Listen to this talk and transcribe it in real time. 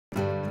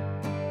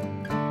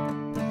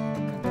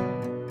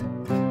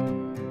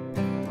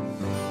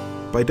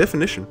By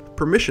definition,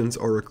 permissions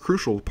are a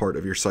crucial part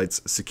of your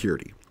site's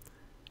security.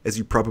 As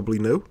you probably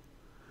know,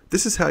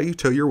 this is how you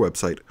tell your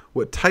website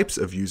what types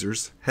of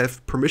users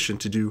have permission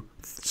to do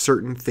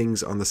certain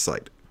things on the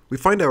site. We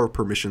find our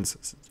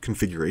permissions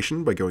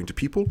configuration by going to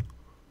People,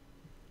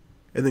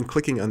 and then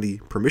clicking on the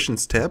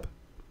Permissions tab.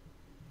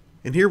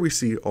 And here we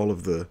see all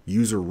of the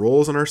user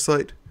roles on our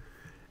site,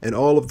 and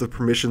all of the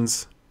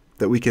permissions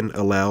that we can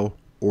allow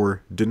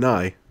or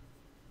deny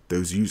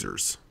those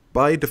users.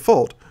 By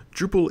default,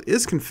 Drupal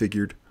is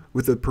configured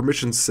with a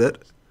permissions set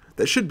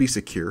that should be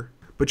secure,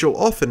 but you'll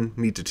often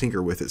need to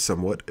tinker with it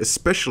somewhat,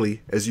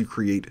 especially as you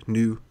create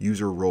new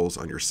user roles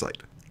on your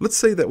site. Let's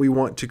say that we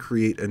want to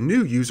create a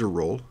new user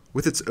role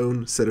with its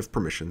own set of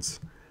permissions,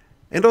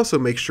 and also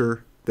make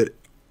sure that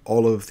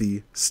all of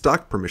the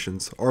stock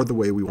permissions are the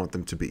way we want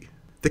them to be.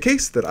 The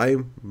case that I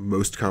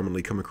most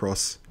commonly come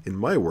across in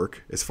my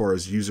work as far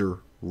as user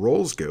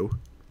roles go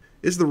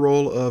is the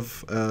role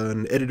of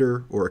an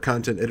editor or a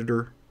content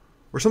editor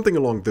or something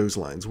along those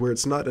lines, where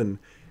it's not an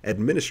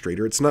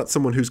administrator, it's not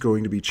someone who's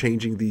going to be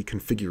changing the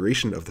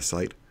configuration of the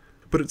site,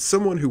 but it's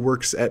someone who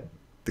works at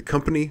the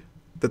company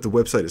that the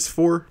website is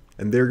for,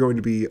 and they're going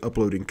to be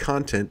uploading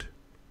content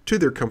to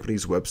their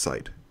company's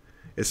website.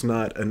 It's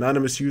not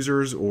anonymous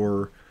users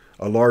or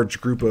a large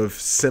group of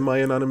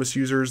semi-anonymous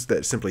users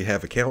that simply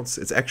have accounts.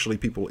 It's actually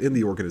people in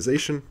the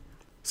organization.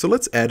 So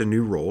let's add a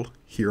new role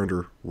here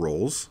under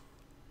Roles.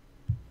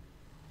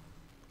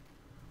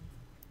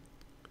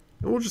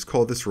 And we'll just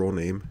call this role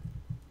name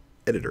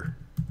Editor.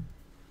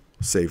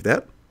 Save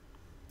that.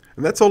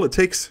 And that's all it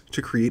takes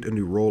to create a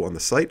new role on the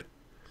site.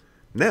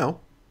 Now,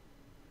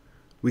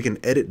 we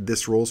can edit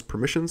this role's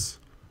permissions,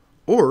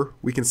 or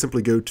we can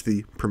simply go to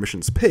the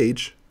permissions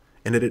page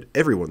and edit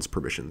everyone's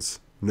permissions.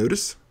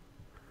 Notice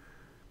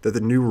that the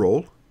new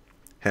role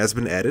has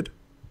been added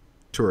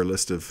to our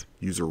list of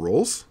user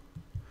roles.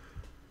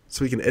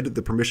 So we can edit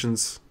the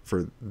permissions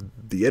for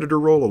the editor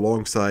role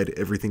alongside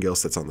everything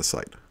else that's on the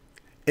site.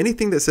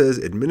 Anything that says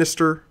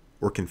administer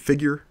or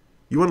configure,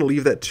 you want to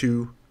leave that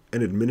to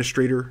an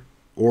administrator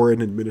or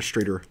an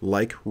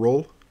administrator-like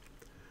role.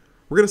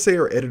 We're going to say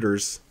our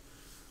editors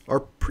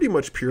are pretty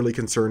much purely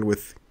concerned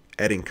with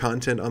adding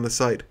content on the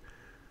site,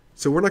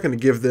 so we're not going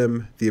to give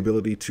them the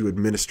ability to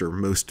administer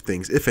most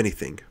things, if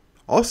anything.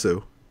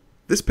 Also,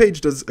 this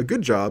page does a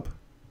good job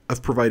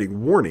of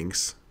providing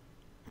warnings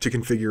to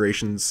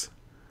configurations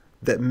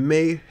that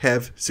may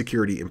have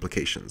security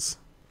implications,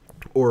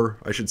 or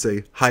I should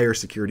say higher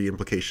security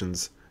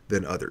implications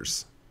than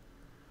others.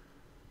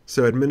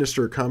 So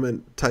administer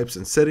comment types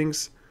and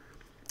settings.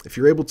 If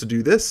you're able to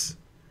do this,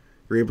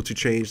 you're able to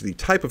change the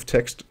type of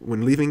text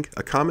when leaving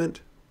a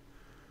comment.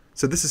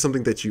 So this is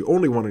something that you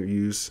only want to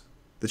use,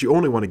 that you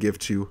only want to give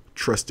to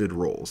trusted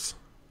roles.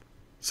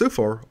 So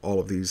far, all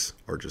of these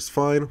are just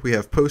fine. We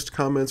have post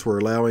comments. We're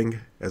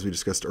allowing, as we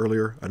discussed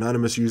earlier,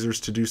 anonymous users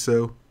to do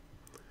so.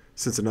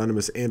 Since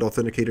anonymous and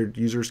authenticated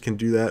users can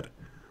do that,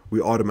 we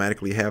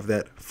automatically have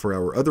that for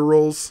our other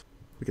roles.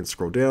 We can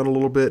scroll down a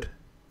little bit.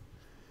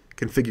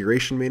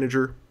 Configuration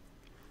manager.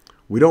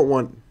 We don't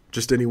want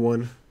just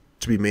anyone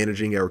to be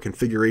managing our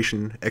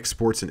configuration,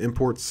 exports, and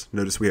imports.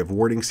 Notice we have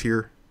warnings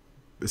here,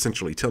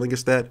 essentially telling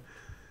us that.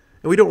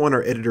 And we don't want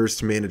our editors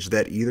to manage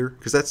that either,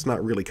 because that's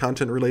not really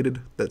content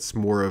related. That's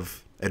more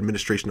of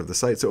administration of the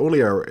site. So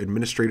only our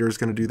administrator is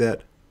going to do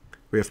that.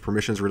 We have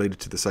permissions related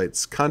to the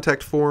site's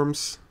contact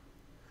forms,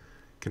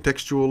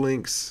 contextual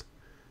links,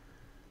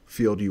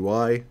 field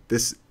UI.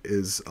 This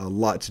is a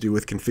lot to do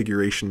with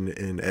configuration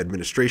and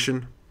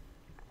administration,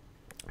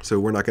 so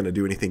we're not going to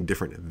do anything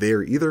different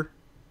there either.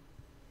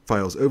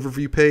 Files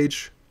overview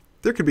page.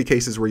 There could be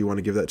cases where you want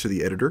to give that to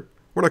the editor.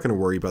 We're not going to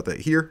worry about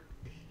that here.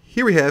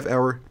 Here we have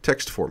our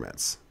text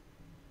formats.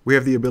 We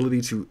have the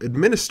ability to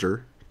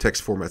administer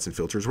text formats and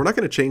filters. We're not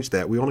going to change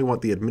that. We only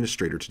want the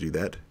administrator to do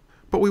that.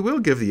 But we will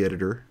give the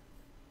editor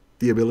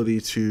the ability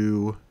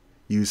to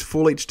use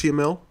full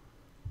HTML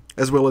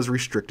as well as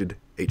restricted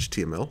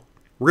HTML.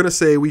 We're going to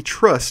say we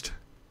trust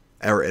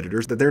our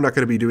editors that they're not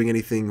going to be doing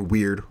anything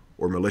weird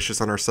or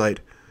malicious on our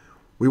site.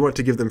 We want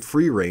to give them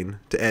free rein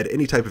to add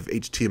any type of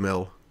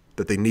HTML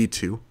that they need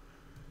to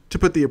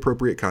put the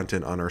appropriate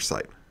content on our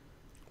site.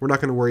 We're not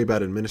going to worry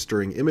about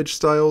administering image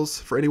styles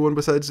for anyone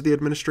besides the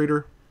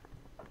administrator.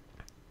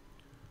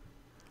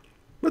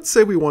 Let's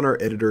say we want our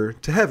editor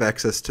to have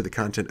access to the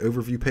content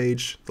overview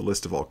page, the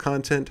list of all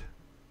content,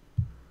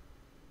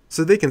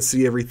 so they can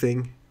see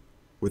everything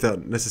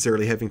without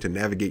necessarily having to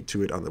navigate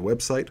to it on the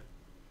website.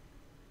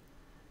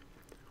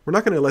 We're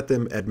not going to let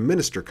them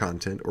administer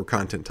content or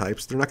content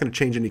types. They're not going to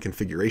change any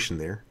configuration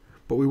there,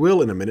 but we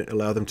will in a minute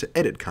allow them to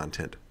edit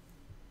content.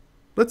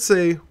 Let's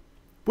say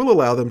we'll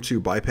allow them to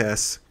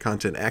bypass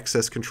content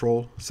access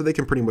control so they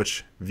can pretty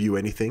much view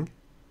anything.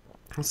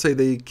 Let's say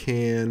they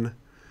can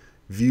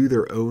view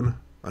their own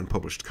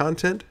unpublished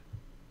content.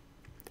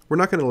 We're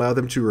not going to allow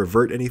them to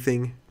revert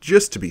anything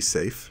just to be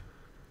safe.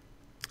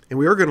 And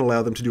we are going to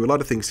allow them to do a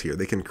lot of things here.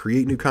 They can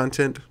create new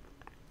content.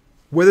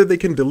 Whether they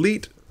can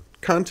delete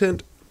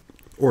content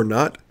or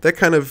not, that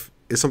kind of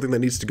is something that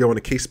needs to go on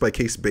a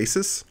case-by-case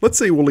basis. Let's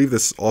say we'll leave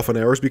this off on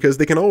ours because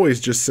they can always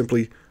just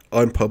simply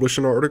unpublish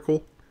an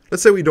article.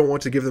 Let's say we don't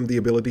want to give them the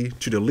ability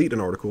to delete an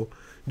article,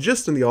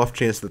 just in the off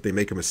chance that they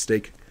make a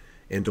mistake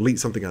and delete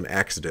something on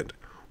accident.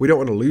 We don't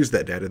want to lose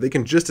that data. They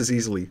can just as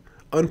easily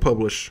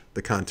unpublish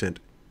the content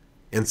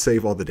and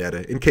save all the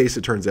data in case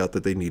it turns out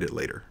that they need it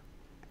later.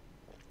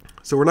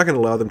 So we're not going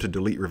to allow them to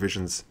delete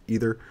revisions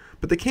either,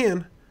 but they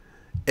can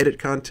edit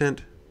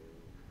content,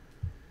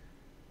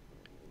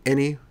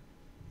 any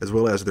as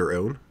well as their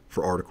own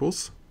for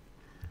articles.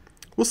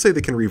 We'll say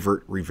they can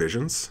revert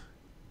revisions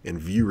and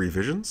view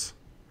revisions.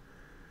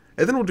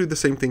 And then we'll do the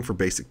same thing for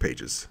basic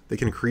pages. They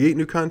can create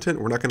new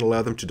content. We're not going to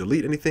allow them to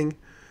delete anything,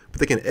 but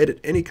they can edit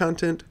any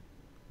content,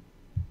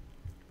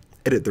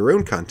 edit their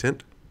own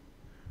content,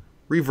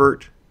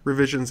 revert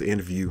revisions,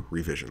 and view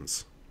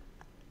revisions.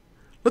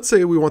 Let's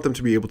say we want them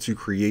to be able to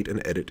create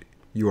and edit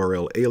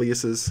URL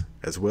aliases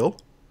as well,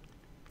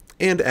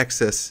 and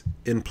access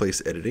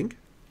in-place editing.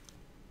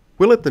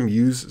 We'll let them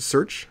use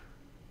search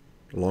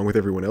along with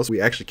everyone else. We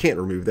actually can't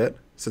remove that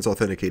since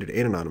authenticated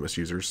and anonymous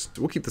users.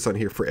 We'll keep this on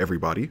here for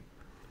everybody,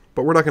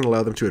 but we're not going to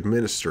allow them to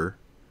administer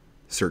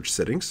search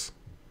settings.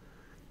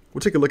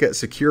 We'll take a look at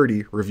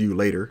security review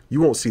later.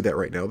 You won't see that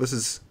right now. This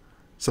is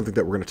something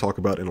that we're going to talk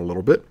about in a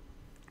little bit.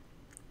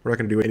 We're not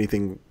going to do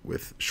anything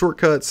with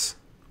shortcuts.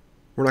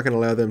 We're not going to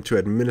allow them to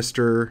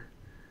administer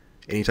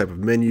any type of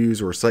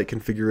menus or site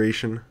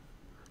configuration.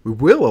 We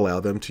will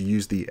allow them to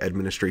use the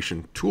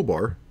administration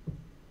toolbar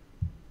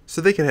so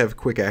they can have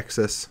quick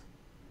access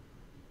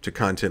to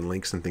content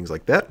links and things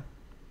like that.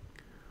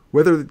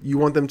 Whether you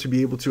want them to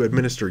be able to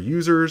administer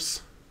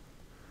users,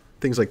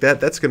 things like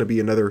that, that's going to be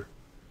another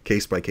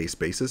case-by-case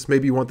basis.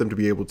 Maybe you want them to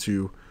be able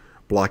to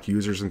block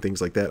users and things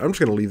like that. I'm just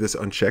going to leave this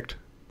unchecked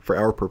for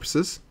our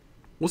purposes.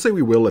 We'll say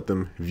we will let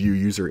them view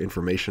user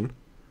information,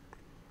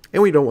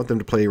 and we don't want them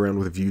to play around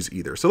with views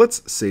either. So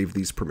let's save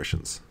these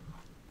permissions.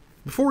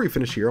 Before we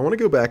finish here, I want to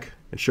go back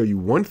and show you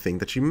one thing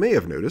that you may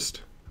have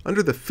noticed.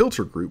 Under the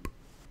filter group,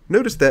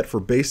 notice that for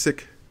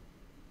basic,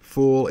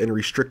 full, and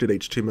restricted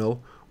HTML,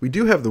 we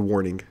do have the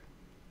warning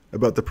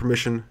about the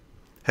permission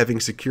having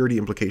security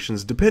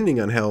implications depending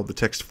on how the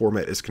text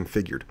format is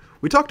configured.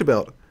 We talked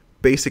about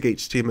basic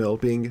HTML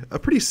being a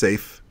pretty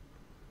safe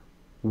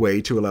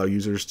way to allow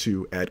users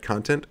to add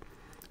content.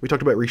 We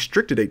talked about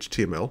restricted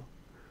HTML,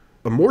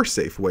 a more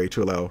safe way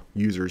to allow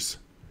users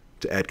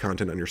to add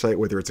content on your site,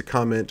 whether it's a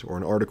comment or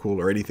an article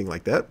or anything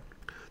like that.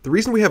 The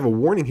reason we have a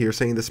warning here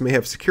saying this may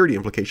have security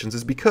implications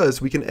is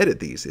because we can edit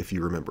these, if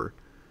you remember.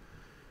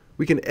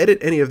 We can edit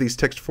any of these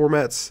text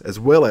formats as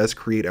well as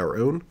create our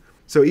own.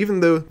 So even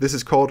though this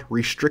is called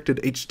restricted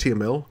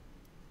HTML,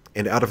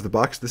 and out of the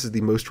box this is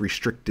the most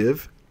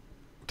restrictive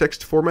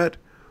text format,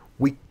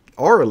 we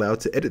are allowed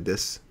to edit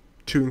this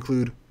to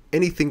include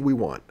anything we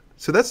want.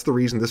 So that's the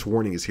reason this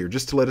warning is here,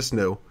 just to let us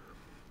know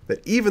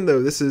that even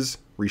though this is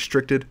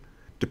restricted,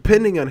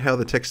 depending on how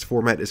the text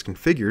format is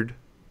configured,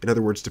 in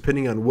other words,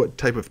 depending on what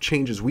type of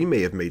changes we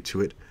may have made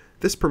to it,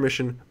 this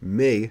permission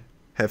may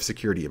have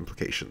security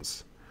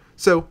implications.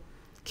 So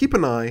keep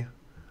an eye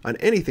on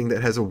anything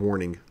that has a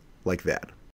warning like that.